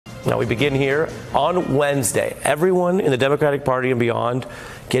Now, we begin here on Wednesday. Everyone in the Democratic Party and beyond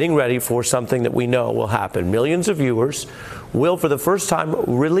getting ready for something that we know will happen. Millions of viewers will, for the first time,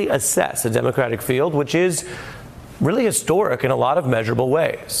 really assess the Democratic field, which is really historic in a lot of measurable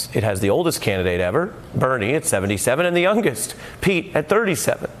ways. It has the oldest candidate ever, Bernie, at 77, and the youngest, Pete, at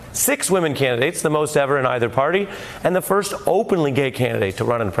 37. 6 women candidates, the most ever in either party, and the first openly gay candidate to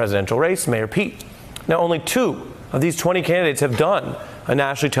run in a presidential race, Mayor Pete. Now, only 2 of these 20 candidates have done a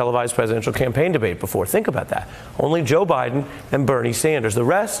nationally televised presidential campaign debate before. Think about that. Only Joe Biden and Bernie Sanders. The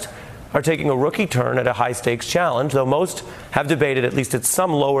rest are taking a rookie turn at a high-stakes challenge, though most have debated at least at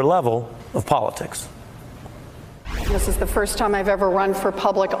some lower level of politics. This is the first time I've ever run for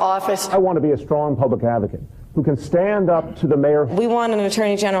public office. I want to be a strong public advocate who can stand up to the mayor. We want an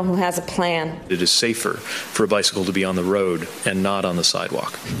attorney general who has a plan. It is safer for a bicycle to be on the road and not on the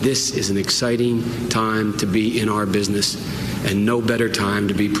sidewalk. This is an exciting time to be in our business, and no better time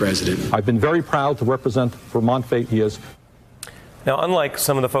to be president. I've been very proud to represent Vermont for 8 years. Now, unlike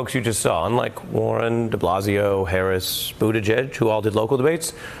some of the folks you just saw, unlike Warren, de Blasio, Harris, Buttigieg, who all did local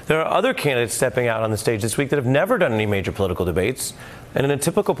debates, there are other candidates stepping out on the stage this week that have never done any major political debates. And in a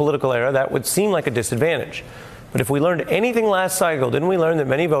typical political era, that would seem like a disadvantage. But if we learned anything last cycle, didn't we learn that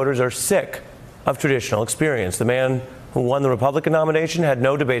many voters are sick of traditional experience? The man who won the Republican nomination had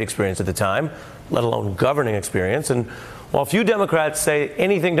no debate experience at the time, let alone governing experience. And while few Democrats say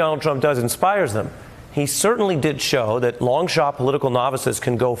anything Donald Trump does inspires them, he certainly did show that long shot political novices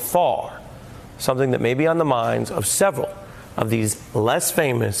can go far, something that may be on the minds of several of these less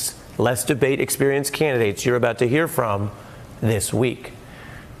famous, less debate experienced candidates you're about to hear from this week.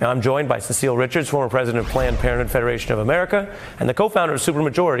 Now, I'm joined by Cecile Richards, former president of Planned Parenthood Federation of America, and the co-founder of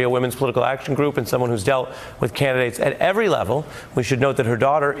Supermajority, a women's political action group, and someone who's dealt with candidates at every level. We should note that her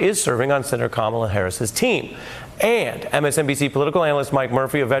daughter is serving on Senator Kamala Harris's team. And MSNBC political analyst Mike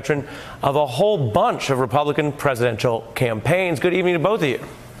Murphy, a veteran of a whole bunch of Republican presidential campaigns. Good evening to both of you.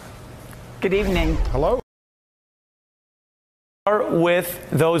 Good evening. Hello. Start with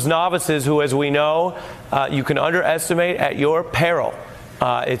those novices who, as we know, you can underestimate at your peril.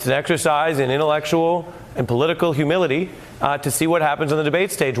 It's an exercise in intellectual and political humility to see what happens on the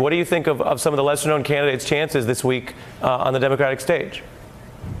debate stage. What do you think of some of the lesser-known candidates' chances this week on the Democratic stage?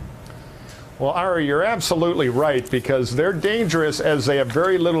 Well, Ari, you're absolutely right, because they're dangerous as they have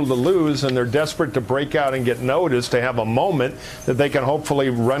very little to lose, and they're desperate to break out and get noticed, to have a moment that they can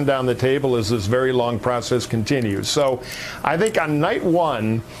hopefully run down the table as this very long process continues. So I think on night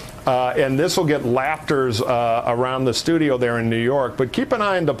one, and this will get laughters around the studio there in New York, but keep an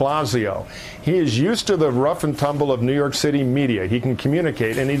eye on de Blasio. He is used to the rough and tumble of New York City media. He can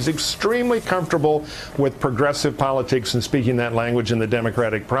communicate, and he's extremely comfortable with progressive politics and speaking that language in the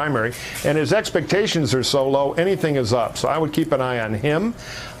Democratic primary. And his expectations are so low, anything is up. So I would keep an eye on him.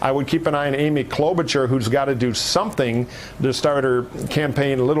 I would keep an eye on Amy Klobuchar, who's got to do something to start her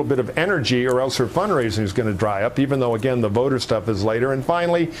campaign a little bit of energy, or else her fundraising is going to dry up, even though, again, the voter stuff is later. And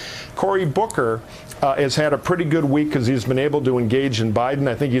finally, Cory Booker has had a pretty good week because he's been able to engage in Biden.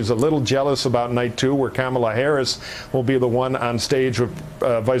 I think he's a little jealous about night 2, where Kamala Harris will be the one on stage with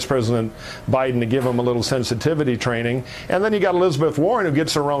Vice President Biden to give him a little sensitivity training. And then you got Elizabeth Warren, who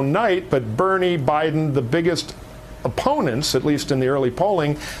gets her own night, but Bernie, Biden, the biggest opponents, at least in the early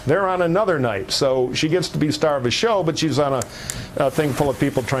polling, they're on another night. So she gets to be star of a show, but she's on a thing full of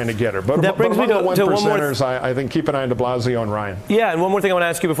people trying to get her. But that brings me to one percenters, I think keep an eye on de Blasio and Ryan. Yeah, and one more thing I want to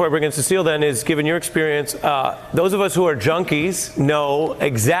ask you before I bring in Cecile then is, given your experience, those of us who are junkies know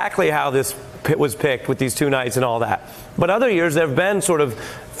exactly how this was picked with these 2 nights and all that. But other years there have been sort of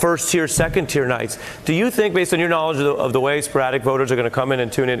first-tier, second-tier nights. Do you think, based on your knowledge of the way sporadic voters are going to come in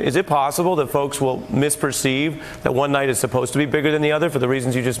and tune in, is it possible that folks will misperceive that one night is supposed to be bigger than the other for the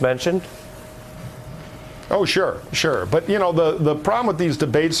reasons you just mentioned? Oh, sure. But, you know, the problem with these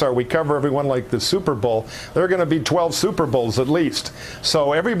debates are we cover everyone like the Super Bowl. There are going to be 12 Super Bowls at least.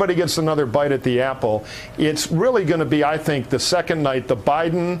 So everybody gets another bite at the apple. It's really going to be, I think, the second night, the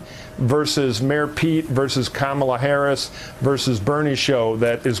Biden versus Mayor Pete versus Kamala Harris versus Bernie show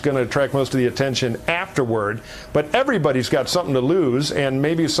that is going to attract most of the attention afterward. But everybody's got something to lose, and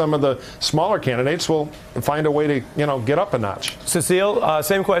maybe some of the smaller candidates will find a way to, you know, get up a notch. Cecile,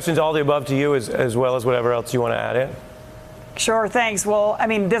 same questions, all the above to you as well as whatever else you want to add in. Sure, thanks. Well, I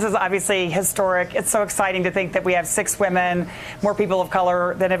mean, this is obviously historic. It's so exciting to think that we have 6 women, more people of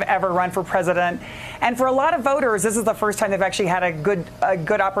color than have ever run for president. And for a lot of voters, this is the first time they've actually had a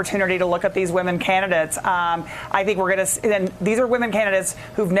good opportunity to look at these women candidates. I think we're going to, and these are women candidates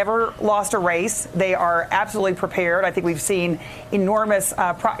who've never lost a race. They are absolutely prepared. I think we've seen enormous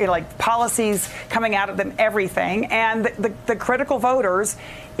policies coming out of them, everything. And the critical voters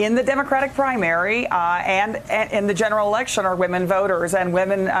in the Democratic primary and in the general election are women voters and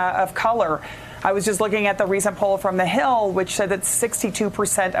women of color. I was just looking at the recent poll from The Hill, which said that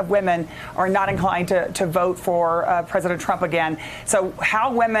 62% of women are not inclined to vote for President Trump again. So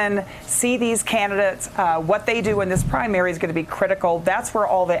how women see these candidates, what they do in this primary is going to be critical. That's where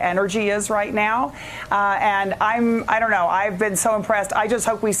all the energy is right now. And I don't know, I've been so impressed. I just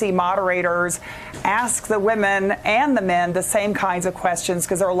hope we see moderators ask the women and the men the same kinds of questions,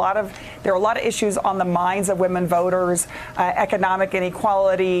 because there are a lot of issues on the minds of women voters, economic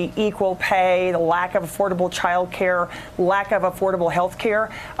inequality, equal pay, the lack of affordable child care, lack of affordable health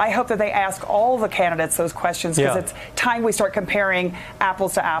care. I hope that they ask all the candidates those questions, because it's time we start comparing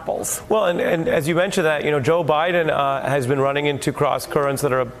apples to apples. Well, and as you mentioned that, Joe Biden has been running into cross currents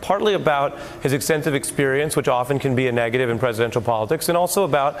that are partly about his extensive experience, which often can be a negative in presidential politics, and also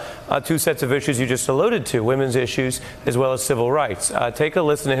about 2 sets of issues you just alluded to, women's issues as well as civil rights. Take a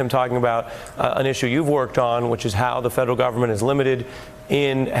listen to him talking about an issue you've worked on, which is how the federal government is limited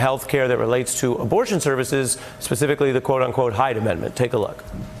in health care that relates to abortion services, specifically the quote-unquote Hyde Amendment. Take a look.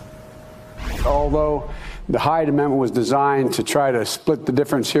 Although the Hyde Amendment was designed to try to split the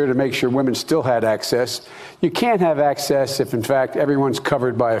difference here to make sure women still had access, you can't have access if, in fact, everyone's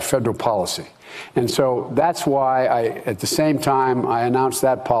covered by a federal policy. And so that's why at the same time I announced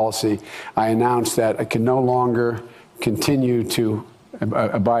that policy, I announced that I can no longer continue to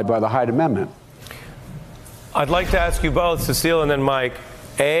abide by the Hyde Amendment. I'd like to ask you both, Cecile and then Mike,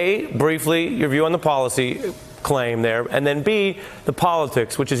 A, briefly, your view on the policy claim there, and then B, the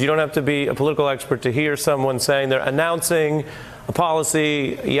politics, which is you don't have to be a political expert to hear someone saying they're announcing a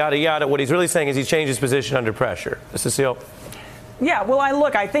policy, yada, yada. What he's really saying is he's changed his position under pressure. Cecile? Yeah, well,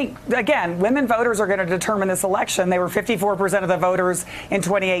 I think, again, women voters are going to determine this election. They were 54% of the voters in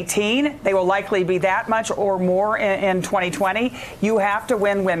 2018. They will likely be that much or more in 2020. You have to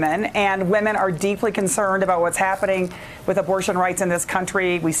win women, and women are deeply concerned about what's happening with abortion rights in this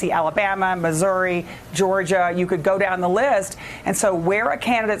country. We see Alabama, Missouri, Georgia. You could go down the list. And so where a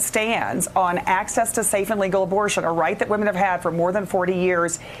candidate stands on access to safe and legal abortion, a right that women have had for more than 40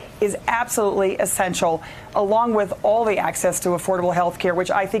 years, is absolutely essential, along with all the access to affordable health care, which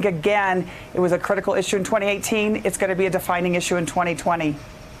I think, again, it was a critical issue in 2018. It's going to be a defining issue in 2020.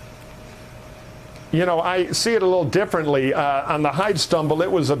 I see it a little differently. On the Hyde stumble,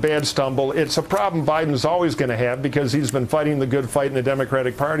 it was a bad stumble. It's a problem Biden's always going to have, because he's been fighting the good fight in the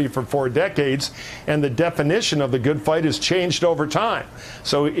Democratic Party for 4 decades, and the definition of the good fight has changed over time.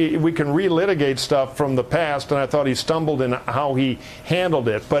 So we can relitigate stuff from the past, and I thought he stumbled in how he handled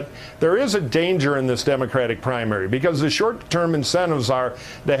it. But there is a danger in this Democratic primary, because the short-term incentives are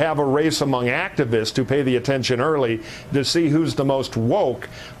to have a race among activists who pay the attention early to see who's the most woke.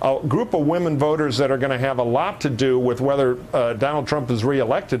 A group of women voters that are going to have a lot to do with whether Donald Trump is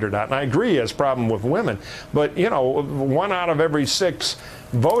reelected or not. And I agree he has a problem with women. But, 1 out of every 6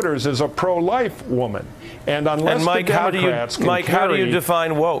 voters is a pro-life woman. And unless Mike, the Democrats how do you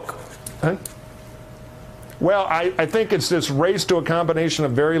define woke? Huh? Well, I think it's this race to a combination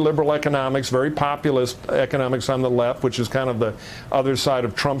of very liberal economics, very populist economics on the left, which is kind of the other side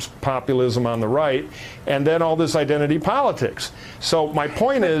of Trump's populism on the right, and then all this identity politics. So my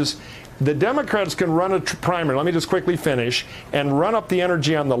point is, the Democrats can run a primary, let me just quickly finish, and run up the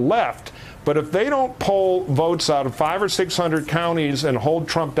energy on the left. But if they don't poll votes out of 500 or 600 counties and hold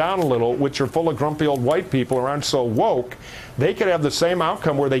Trump down a little, which are full of grumpy old white people who aren't so woke, they could have the same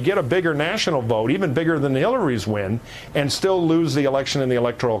outcome where they get a bigger national vote, even bigger than Hillary's win, and still lose the election in the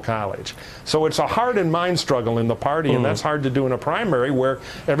Electoral College. So it's a heart and mind struggle in the party, and that's hard to do in a primary where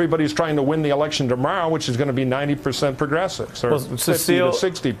everybody's trying to win the election tomorrow, which is going to be 90% progressives, or 50 to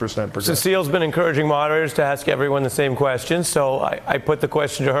 60% progressives. Cecile's been encouraging moderators to ask everyone the same question, so I put the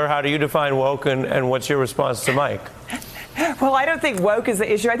question to her, how do you define woke, and what's your response to Mike? Well, I don't think woke is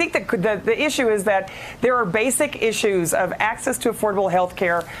the issue. I think the issue is that there are basic issues of access to affordable health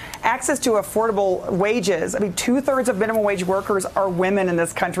care, access to affordable wages. I mean, 2/3 of minimum wage workers are women in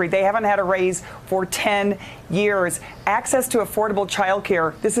this country. They haven't had a raise for 10 years. Access to affordable child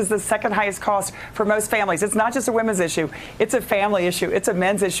care. This is the second highest cost for most families. It's not just a women's issue. It's a family issue. It's a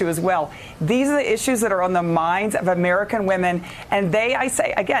men's issue as well. These are the issues that are on the minds of American women. And they, I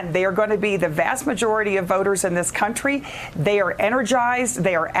say, again, they are going to be the vast majority of voters in this country. They are energized.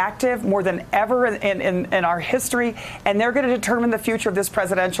 They are active more than ever in our history. And they're going to determine the future of this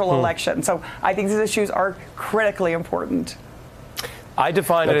presidential election. So I think these issues are critically important. I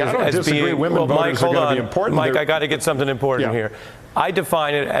define it as being, well, Mike, hold on. Mike, I got to get something important here. I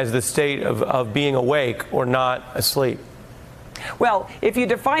define it as the state of being awake or not asleep. Well, if you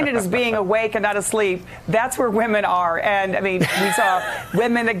define it as being awake and not asleep, that's where women are. And, I mean, we saw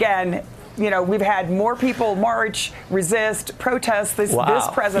women again. You know, we've had more people march, resist, protest this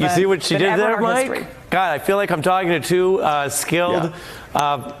president. You see what she did there, Mike? History. God, I feel like I'm talking to two skilled,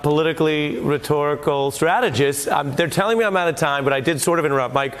 politically rhetorical strategists. They're telling me I'm out of time, but I did sort of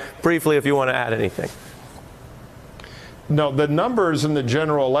interrupt. Mike, briefly, if you want to add anything. No, the numbers in the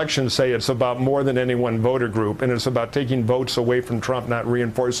general election say it's about more than any one voter group, and it's about taking votes away from Trump, not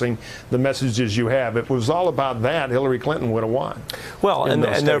reinforcing the messages you have. If it was all about that, Hillary Clinton would have won. Well, and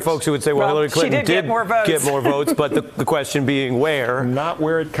there are folks who would say, well, Hillary Clinton did get more votes, but the question being where? Not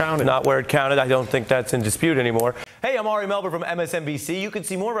where it counted. Not where it counted. I don't think that's in dispute anymore. Hey, I'm Ari Melber from MSNBC. You can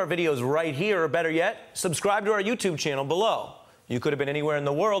see more of our videos right here, or better yet, subscribe to our YouTube channel below. You could have been anywhere in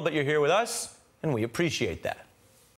the world, but you're here with us, and we appreciate that.